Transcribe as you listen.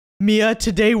Mia,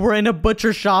 today we're in a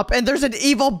butcher shop, and there's an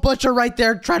evil butcher right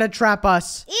there trying to trap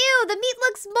us. Ew, the meat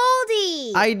looks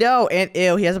moldy. I know, and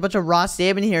ew, he has a bunch of raw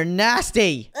salmon here.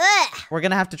 Nasty. Ugh. We're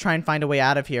gonna have to try and find a way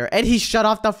out of here. And he shut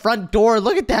off the front door.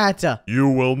 Look at that. You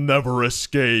will never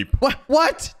escape.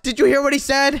 What? Did you hear what he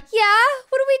said? Yeah?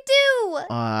 What do we do?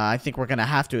 I think we're gonna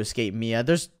have to escape, Mia.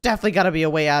 There's definitely gotta be a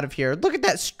way out of here. Look at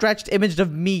that stretched image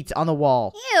of meat on the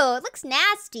wall. Ew, it looks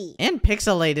nasty. And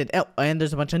pixelated. Oh, and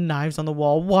there's a bunch of knives on the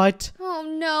wall. What? Oh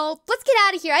no, let's get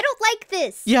out of here. I don't like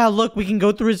this. Yeah, look, we can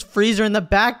go through his freezer in the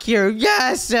back here.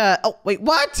 Yes! Oh, wait,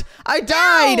 what? I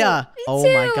died! Me Oh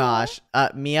too. my gosh.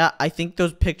 Mia, I think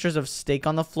those pictures of steak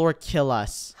on the floor kill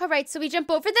us. All right, so we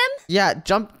jump over them? Yeah,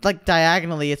 jump like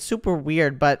diagonally. It's super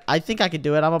weird, but I think I could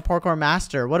do it. I'm a parkour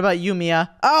master. What about you,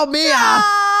 Mia? Oh, Mia!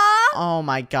 Aww. Oh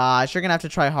my gosh, you're gonna have to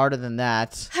try harder than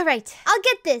that. All right, I'll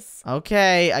get this.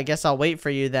 Okay, I guess I'll wait for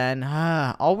you then.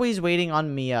 Always waiting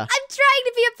on Mia. I'm trying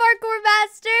to be a parkour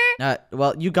master.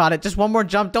 Well, you got it. Just one more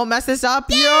jump. Don't mess this up.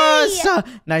 Yay! Yes!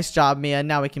 Nice job, Mia.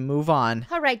 Now we can move on.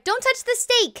 All right, don't touch the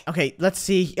steak. Okay, let's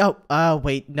see.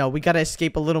 Wait. No, we gotta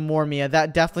escape a little more, Mia.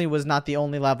 That definitely was not the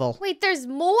only level. Wait, there's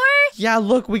more? Yeah,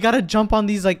 look, we gotta jump on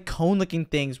these, like, cone-looking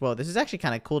things. Whoa, this is actually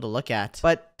kind of cool to look at.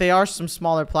 But they are some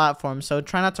smaller platforms, so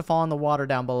try not to fall in the water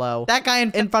down below. That guy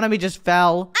in front of me just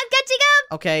fell. I'm catching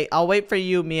up. Okay, I'll wait for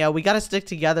you, Mia. We gotta stick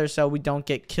together so we don't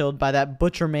get killed by that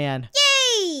butcher man.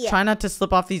 Yay! Try not to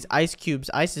slip off these ice cubes.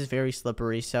 Ice is very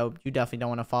slippery, so you definitely don't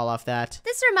want to fall off that.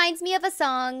 This reminds me of a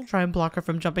song. Try and block her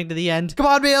from jumping to the end. Come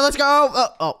on, Mia, let's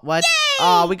go! What?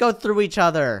 Yay! We go through each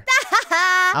other.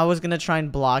 I was gonna try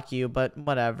and block you, but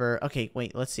whatever. Okay,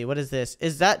 wait, let's see. What is this?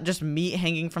 Is that just meat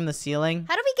hanging from the ceiling?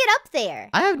 How do we get up there?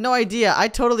 I have no idea. I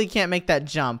totally can't make that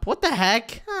jump. What the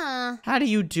heck? Huh. How do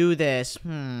you do this?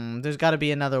 There's gotta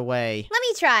be another way. Let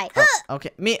me try. Okay,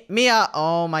 Mia,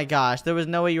 oh my gosh. There was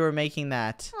no way you were making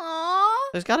that. Aww.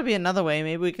 There's gotta be another way.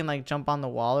 Maybe we can, like, jump on the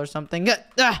wall or something.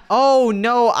 Oh,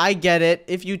 no, I get it.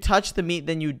 If you touch the meat,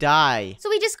 then you die. So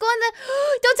we just go on the...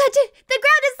 Don't touch it! The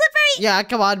ground is slippery! Yeah,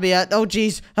 come on, Mia. Oh,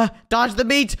 jeez. Dodge the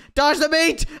meat! Dodge the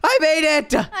meat! I made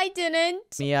it! I didn't.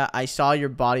 Mia, I saw your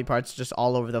body parts just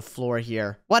all over the floor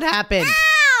here. What happened?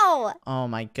 Ow! Oh,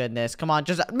 my goodness. Come on,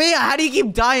 just... Mia, how do you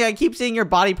keep dying? I keep seeing your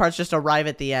body parts just arrive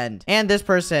at the end. And this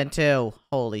person, too.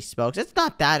 Holy smokes. It's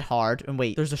not that hard. And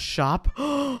wait, there's a shop.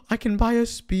 I can buy a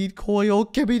speed coil.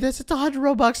 Give me this. It's 100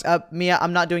 Robux. Mia,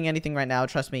 I'm not doing anything right now.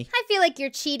 Trust me. I feel like you're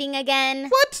cheating again.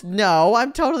 What? No,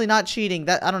 I'm totally not cheating.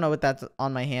 I don't know what that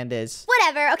on my hand is.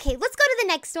 Whatever. Okay, let's go to the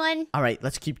next one. All right,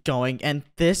 let's keep going. And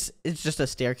this is just a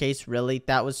staircase, really?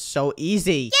 That was so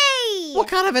easy. Yay! What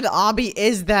kind of an obby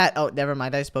is that? Oh, never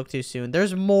mind. I spoke too soon.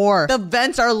 There's more. The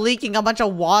vents are leaking a bunch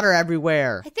of water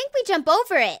everywhere. I think we jump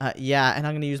over it. Yeah, and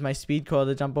I'm gonna use my speed coil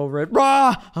to jump over it.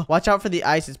 Rah! Watch out for the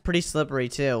ice. It's pretty slippery,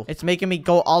 too. It's making me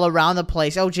go all around the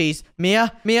place. Oh, jeez.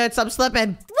 Mia, stop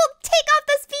slipping. We'll take off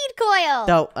the speed coil.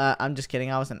 No, I'm just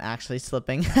kidding. I wasn't actually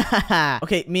slipping.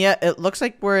 Okay, Mia, it looks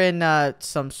like we're in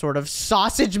some sort of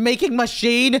sausage-making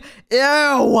machine. Ew!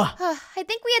 I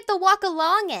think we have to walk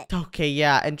along it. Okay,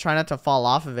 yeah, and try not to fall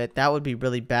off of it. That would be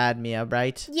really bad, Mia,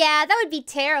 right? Yeah, that would be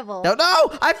terrible. No,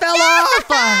 I fell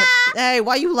off! Hey,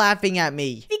 why are you laughing at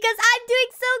me? Because I'm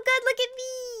doing so good. Look at me.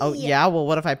 Oh, yeah? Well,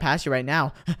 what if I pass you right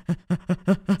now? Stay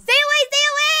away, stay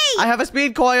away! I have a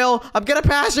speed coil. I'm gonna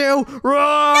pass you. No!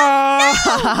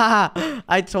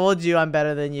 I told you I'm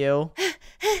better than you.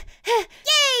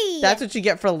 Yay! That's what you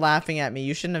get for laughing at me.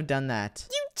 You shouldn't have done that.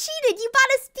 You cheated. You bought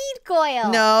a speed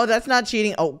coil. No, that's not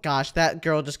cheating. Oh, gosh, that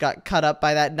girl just got cut up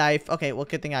by that knife. Okay, well,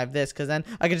 good thing I have this, because then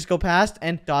I can just go past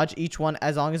and dodge each one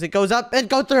as long as it goes up and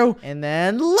go through. And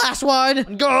then last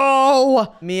one.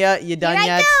 Go! Mia, you done Here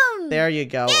yet? I come. There you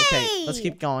go. Yay! Okay, let's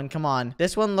keep going. Come on.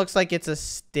 This one looks like it's a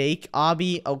steak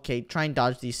obby. Okay, try and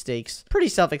dodge these steaks. Pretty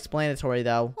self-explanatory,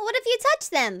 though. Well, what if you touch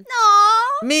them?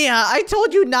 Aww. Mia, I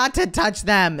told you not to touch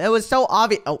them. It was so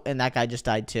obvious. Oh, and that guy just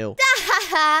died, too.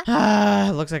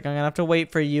 Looks like I'm gonna have to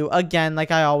wait for you again,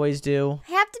 like I always do.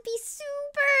 I have to be super...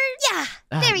 Yeah,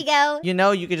 there we go. You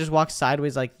know, you could just walk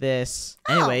sideways like this.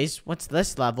 Oh. Anyways, what's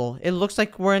this level? It looks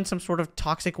like we're in some sort of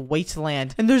toxic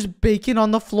wasteland. And there's bacon on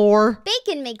the floor.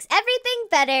 Bacon makes everything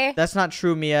better. That's not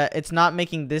true, Mia. It's not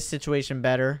making this situation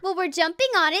better. Well, we're jumping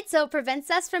on it, so it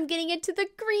prevents us from getting into the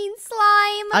green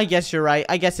slime. I guess you're right.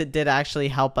 I guess it did actually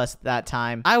help us that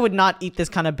time. I would not eat this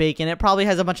kind of bacon. It probably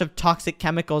has a bunch of toxic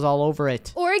chemicals all over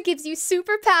it. Or it gives you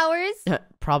superpowers.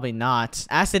 Probably not.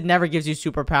 Acid never gives you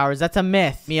superpowers. That's a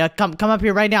myth. Mia, come up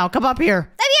here right now. Come up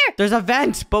here. I'm here. There's a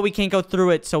vent, but we can't go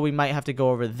through it, so we might have to go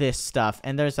over this stuff.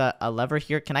 And there's a lever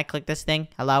here. Can I click this thing?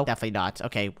 Hello? Definitely not.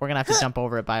 Okay, we're gonna have to jump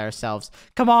over it by ourselves.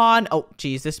 Come on. Oh,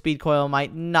 geez, this speed coil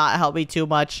might not help me too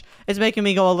much. It's making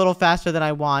me go a little faster than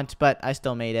I want, but I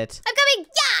still made it. I'm coming.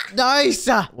 Yeah. Nice.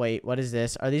 Wait, what is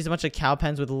this? Are these a bunch of cow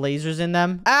pens with lasers in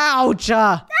them? Ouch.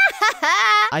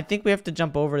 I think we have to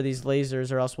jump over these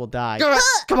lasers or else we'll die.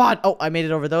 Come on. Oh, I made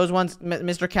it over those ones.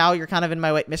 Mr. Cow, you're kind of in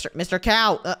my way. Mr.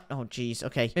 Cow. Oh, geez.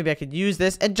 Okay. Maybe I could use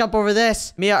this and jump over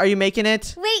this. Mia, are you making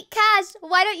it? Wait, Cash,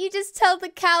 why don't you just tell the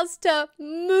cows to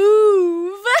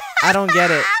move? I don't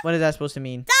get it. What is that supposed to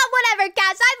mean? Oh, whatever,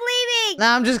 Cash. I'm leaving.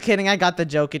 Nah, I'm just kidding. I got the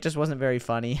joke. It just wasn't very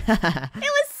funny. It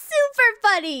was super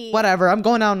funny. Whatever. I'm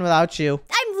going on without you.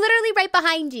 I'm literally right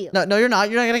behind you. No, you're not.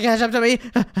 You're not going to catch up to me.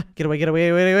 Get away, get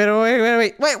away,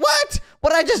 wait. Wait, what? What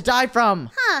did I just die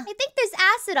from? Huh. I think there's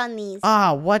acid on these.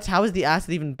 What? How is the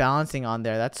acid even balancing on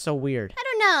there? That's so weird. I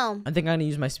don't know. I think I'm going to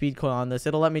use my speed coil on this.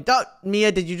 It'll let me... Oh,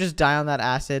 Mia, did you just die on that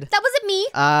acid? That wasn't me.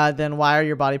 Then why are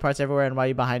your body parts everywhere and why are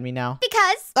you behind me now?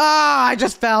 Because. I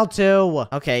just fell too.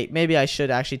 Okay, maybe I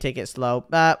should actually take it slow.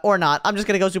 Or not. I'm just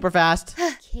going to go super fast.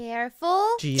 Careful.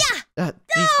 Jeez. Yeah.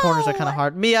 These corners are kind of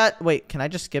hard. Mia, wait, can I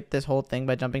just skip this whole thing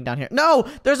by jumping down here? No,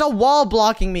 there's a wall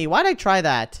blocking me. Why'd I try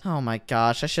that? Oh my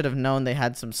gosh, I should have known they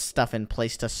had some stuff in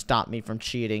place to stop me from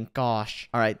cheating. Gosh.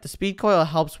 All right, the speed coil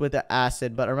helps with the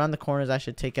acid, but around the corners, I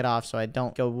should take it off so I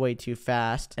don't go way too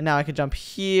fast. And now I can jump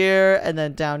here and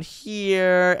then down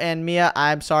here. And Mia,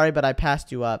 I'm sorry, but I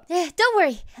passed you up. Don't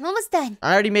worry, I'm almost done.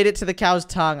 I already made it to the cow's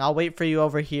tongue. I'll wait for you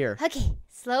over here. Okay.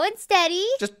 Slow and steady.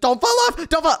 Just don't fall off.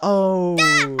 Don't fall. Oh,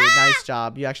 nice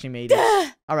job. You actually made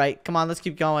it. All right, come on. Let's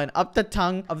keep going. Up the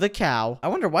tongue of the cow. I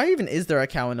wonder why even is there a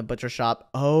cow in the butcher shop?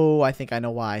 Oh, I think I know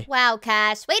why. Wow,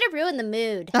 Cash. Way to ruin the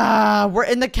mood. We're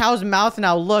in the cow's mouth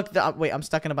now. Look. Wait, I'm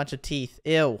stuck in a bunch of teeth.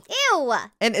 Ew. Ew.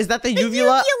 And is that the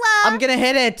uvula? I'm going to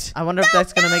hit it. I wonder if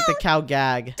that's going to make the cow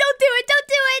gag. Don't do it. Don't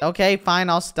do it. Okay, fine.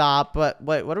 I'll stop. But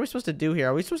wait, what are we supposed to do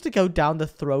here? Are we supposed to go down the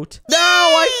throat? No,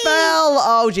 I fell.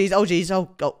 Oh, geez. Oh, geez.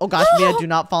 Oh gosh, Mia, do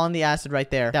not fall in the acid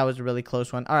right there. That was a really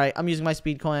close one. All right, I'm using my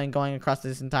speed coil and going across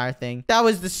this entire thing. That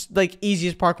was the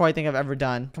easiest parkour I think I've ever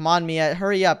done. Come on, Mia,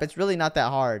 hurry up. It's really not that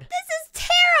hard. This is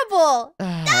terrible.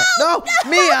 No,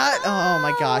 Mia. Oh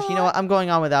my gosh. You know what? I'm going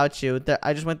on without you.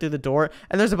 I just went through the door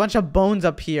and there's a bunch of bones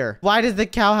up here. Why does the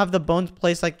cow have the bones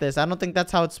placed like this? I don't think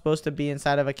that's how it's supposed to be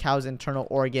inside of a cow's internal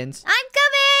organs. I'm coming.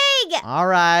 All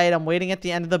right, I'm waiting at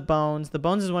the end of the bones. The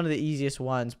bones is one of the easiest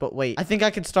ones, but wait. I think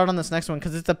I can start on this next one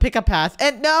because it's a pick-up path.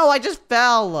 And no, I just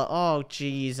fell. Oh,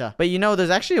 jeez. But you know, there's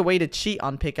actually a way to cheat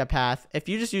on pick-up path. If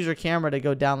you just use your camera to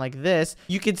go down like this,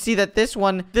 you can see that this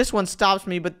one stops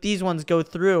me, but these ones go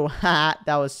through. Ha,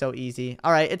 that was so easy.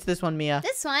 All right, it's this one, Mia.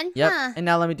 This one? Yep. Huh. And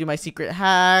now let me do my secret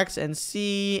hacks and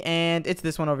see. And it's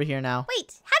this one over here now.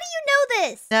 Wait, how do you know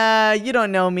this? You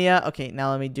don't know, Mia. Okay,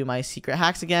 now let me do my secret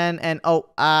hacks again. And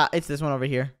it's this one over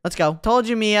here. Let's go. Told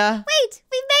you, Mia. Wait,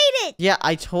 we made it. Yeah,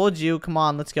 I told you. Come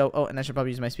on, let's go. Oh, and I should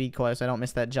probably use my speed coil so I don't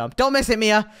miss that jump. Don't miss it,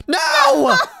 Mia.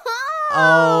 No!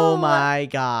 Oh my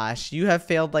gosh. You have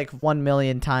failed like 1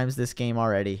 million times this game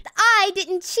already. I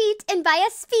didn't cheat and buy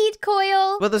a speed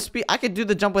coil. Well, I could do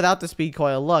the jump without the speed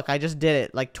coil. Look, I just did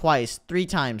it like twice, 3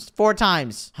 times, 4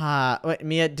 times. Wait,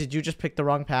 Mia, did you just pick the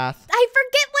wrong path? I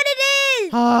forget what it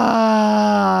is.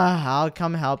 I'll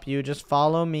come help you. Just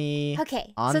follow me.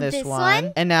 Okay, on so this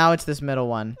one. And now it's this middle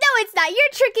one. No, it's not. You're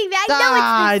tricking me. I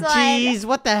know it's this one. Jeez,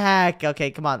 what the heck? Okay,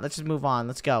 come on. Let's just move on.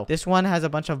 Let's go. This one has a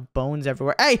bunch of bones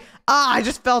everywhere. Hey, I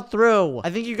just fell through.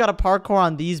 I think you got a parkour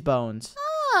on these bones.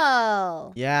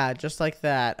 Oh. Yeah, just like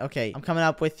that. Okay, I'm coming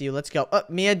up with you. Let's go.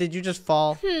 Mia, did you just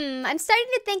fall? I'm starting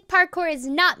to think parkour is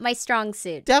not my strong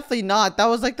suit. Definitely not. That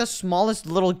was like the smallest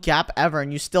little gap ever,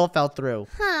 and you still fell through.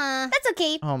 That's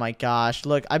okay. Oh my gosh.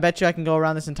 Look, I bet you I can go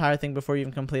around this entire thing before you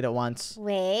even complete it once.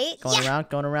 Wait. Going around,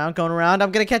 going around, going around.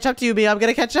 I'm gonna catch up to you, Mia. I'm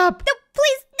gonna catch up. No,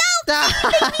 please, no.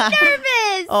 You make me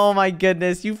nervous. Oh my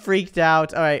goodness, you freaked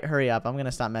out. All right, hurry up. I'm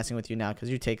gonna stop messing with you now because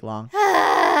you take long.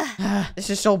 This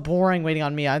is so boring waiting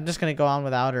on me. I'm just gonna go on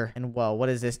without her. And whoa, what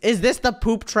is this? Is this the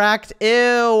poop tract?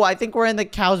 Ew, I think we're in the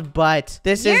cow's butt.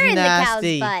 This is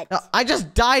nasty. The cow's butt. I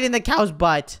just died in the cow's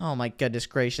butt. Oh my goodness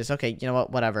gracious. Okay, you know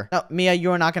what? Whatever. No, Mia,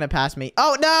 you are not gonna pass me.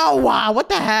 Oh no! Wow, what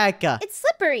the heck? It's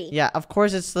slippery. Yeah, of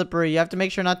course it's slippery. You have to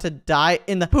make sure not to die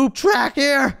in the poop tract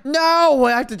here. No,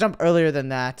 I have to jump earlier than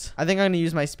that. I think I'm gonna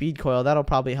use my speed coil. That'll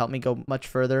probably help me go much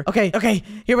further. Okay,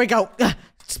 here we go.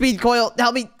 Speed coil,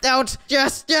 help me out.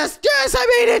 Yes, I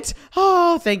made it.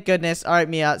 Oh, thank goodness. All right,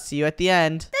 Mia, see you at the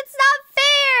end. That's not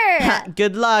fair.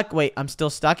 Good luck. Wait, I'm still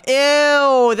stuck.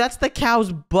 Ew, that's the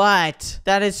cow's butt.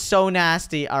 That is so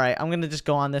nasty. All right, I'm gonna just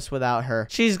go on this without her.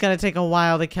 She's gonna take a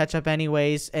while to catch up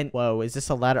anyways. And whoa, is this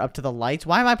a ladder up to the lights?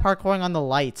 Why am I parkouring on the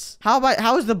lights?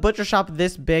 How is the butcher shop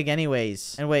this big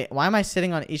anyways? And wait, why am I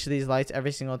sitting on each of these lights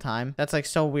every single time? That's like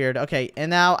so weird. Okay, and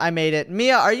now I made it.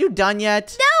 Mia, are you done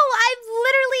yet? No, I'm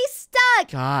literally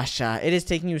stuck. Gosh, it is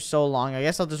taking you so long. I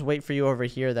guess I'll just wait for you over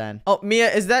here then. Oh,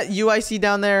 Mia, is that you I see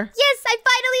down there? Yes, I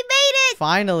finally made it.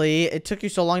 Finally, it took you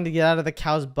so long to get out of the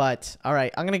cow's butt. All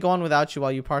right, I'm gonna go on without you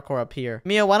while you parkour up here.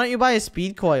 Mia, why don't you buy a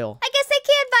speed coil? I guess I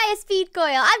can buy a speed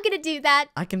coil. I'm gonna do that.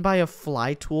 I can buy a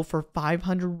fly tool for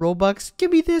 500 Robux.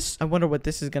 Give me this. I wonder what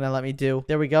this is gonna let me do.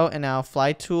 There we go. And now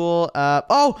fly tool.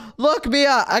 Oh, look,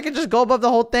 Mia, I can just go above the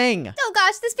whole thing. Oh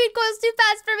gosh, the speed coil's too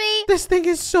fast for me. This thing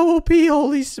is so OP.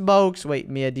 Holy smokes. Wait,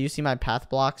 Mia, do you see my path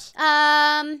blocks?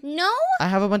 No? I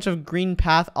have a bunch of green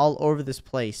path all over this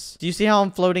place. Do you see how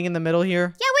I'm floating in the middle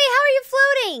here? Yeah, wait, how are you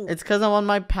floating? It's because I'm on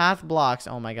my path blocks.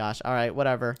 Oh my gosh. All right,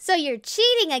 whatever. So you're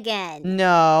cheating again.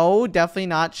 No, definitely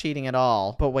not cheating at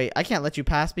all. But wait, I can't let you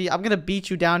pass me. I'm gonna beat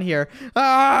you down here.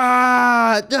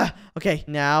 Ah! Ugh. Okay,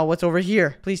 now what's over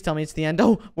here? Please tell me it's the end.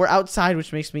 Oh, we're outside,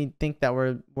 which makes me think that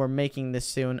we're making this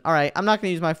soon. All right, I'm not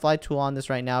gonna use my fly tool on this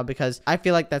right now because I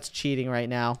feel like that's cheating right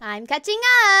now. I'm catching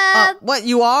up. What,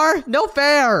 you are? No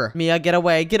fair. Mia, get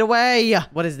away, get away.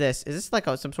 What is this? Is this like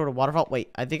some sort of waterfall? Wait,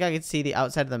 I think I can see the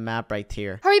outside of the map right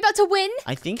here. Are we about to win?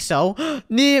 I think so.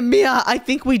 Mia, I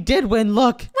think we did win.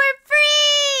 Look. We're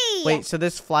free. Wait, so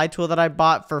this fly tool that I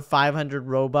bought for 500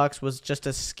 Robux was just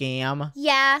a scam?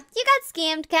 Yeah, you got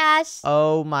scammed, Cash.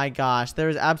 Oh my gosh,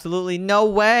 there's absolutely no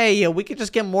way. We could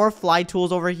just get more fly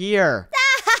tools over here.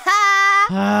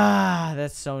 Ah,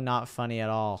 that's so not funny at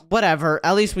all. Whatever,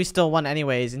 at least we still won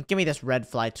anyways. And give me this red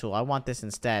fly tool. I want this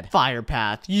instead. Fire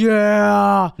path.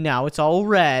 Yeah. Now it's all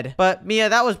red. But Mia,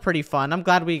 that was pretty fun. I'm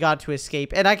glad we got to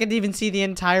escape. And I can even see the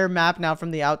entire map now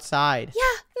from the outside.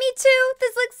 Yeah, me too.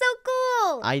 This looks so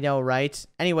cool. I know, right?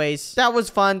 Anyways, that was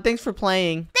fun. Thanks for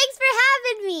playing. Thanks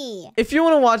for having me. If you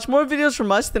want to watch more videos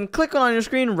from us, then click on your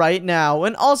screen right now.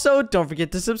 And also, don't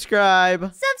forget to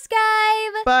subscribe.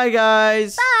 Subscribe. Bye,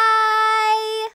 guys. Bye.